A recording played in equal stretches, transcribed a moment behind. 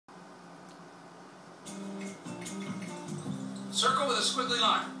Circle with a squiggly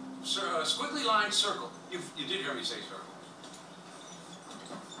line. Squiggly line circle. You did hear me say circle.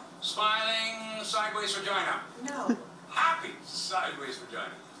 Smiling sideways vagina. No. Happy sideways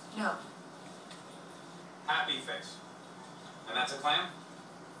vagina. No. Happy face. And that's a clam?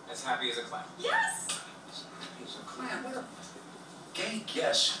 As happy as a clam. Yes! As happy as a clam. What a gay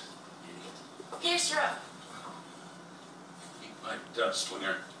guess, idiot. Here's your up. Eat my dust when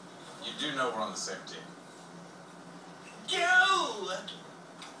you're... You do know we're on the same team. Go!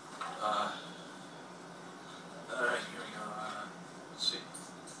 Alright, here we go. Let's see.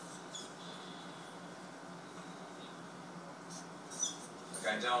 Look,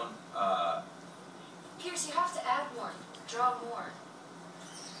 I don't, Pierce, you have to add more. Draw more.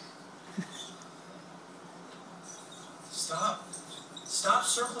 Stop. Stop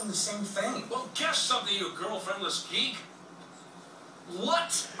circling the same thing. Well, guess something, you girlfriendless geek.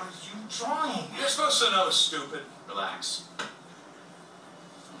 What are you drawing? You're supposed to know, stupid. Relax.